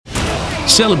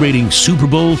Celebrating Super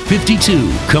Bowl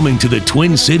 52, coming to the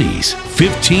Twin Cities,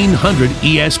 1500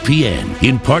 ESPN,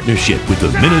 in partnership with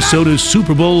the Minnesota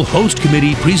Super Bowl Host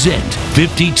Committee, present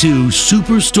 52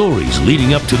 super stories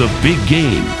leading up to the big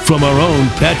game from our own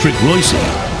Patrick Royce.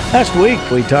 Last week,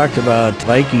 we talked about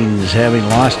Vikings having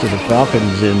lost to the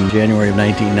Falcons in January of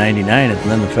 1999,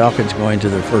 and then the Falcons going to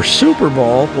their first Super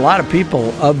Bowl. A lot of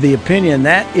people of the opinion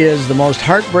that is the most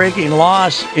heartbreaking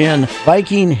loss in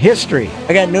Viking history.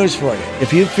 I got news for you.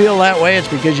 If you feel that way, it's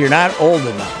because you're not old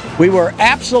enough. We were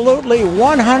absolutely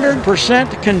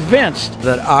 100% convinced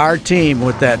that our team,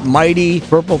 with that mighty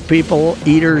Purple People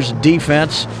Eaters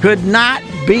defense, could not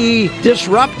be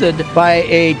disrupted by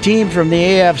a team from the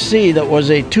AFC that was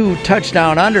a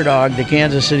 2-touchdown underdog, the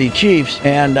Kansas City Chiefs.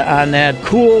 And on that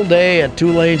cool day at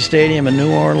Tulane Stadium in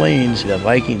New Orleans, the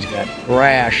Vikings got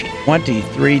thrashed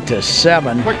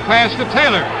 23-7. Quick pass to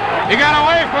Taylor. He got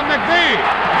away from McVay.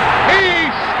 He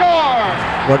scored!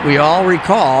 What we all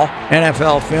recall,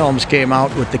 NFL Films came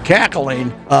out with the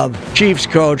cackling of Chiefs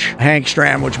coach Hank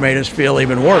Stram, which made us feel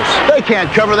even worse. They can't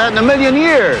cover that in a million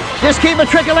years. Just keep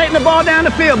matriculating the ball down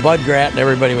the field. Bud Grant and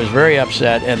everybody was very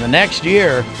upset. And the next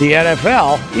year, the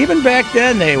NFL, even back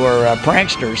then they were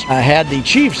pranksters, had the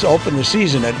Chiefs open the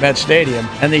season at Met Stadium,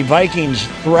 and the Vikings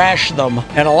thrashed them.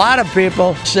 And a lot of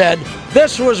people said,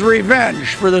 this was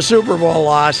revenge for the Super Bowl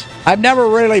loss. I've never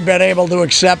really been able to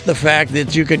accept the fact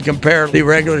that you could compare the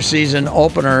regular season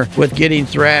opener with getting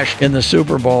thrashed in the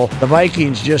Super Bowl. The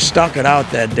Vikings just stunk it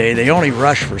out that day. They only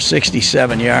rushed for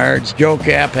 67 yards. Joe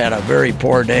Kapp had a very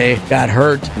poor day, got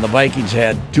hurt, and the Vikings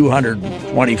had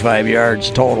 225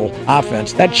 yards total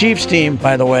offense. That Chiefs team,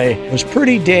 by the way, was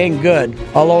pretty dang good.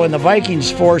 Although in the Vikings'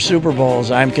 4 Super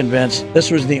Bowls, I'm convinced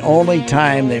this was the only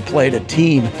time they played a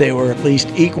team they were at least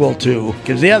equal to,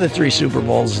 because the other 3 Super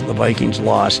Bowls the Vikings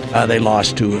lost, they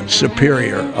lost to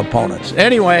superior opponents.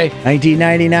 Anyway,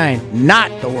 1999, not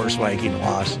the worst Viking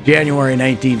loss. January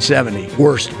 1970,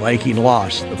 worst Viking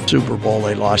loss. The Super Bowl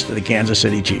they lost to the Kansas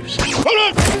City Chiefs.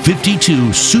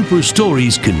 52 Super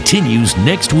Stories continues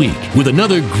next week with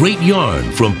another great yarn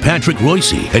from Patrick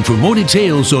Royce. And for more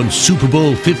details on Super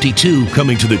Bowl 52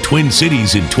 coming to the Twin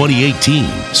Cities in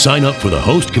 2018, sign up for the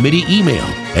Host Committee email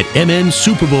at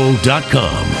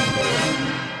mnsuperbowl.com.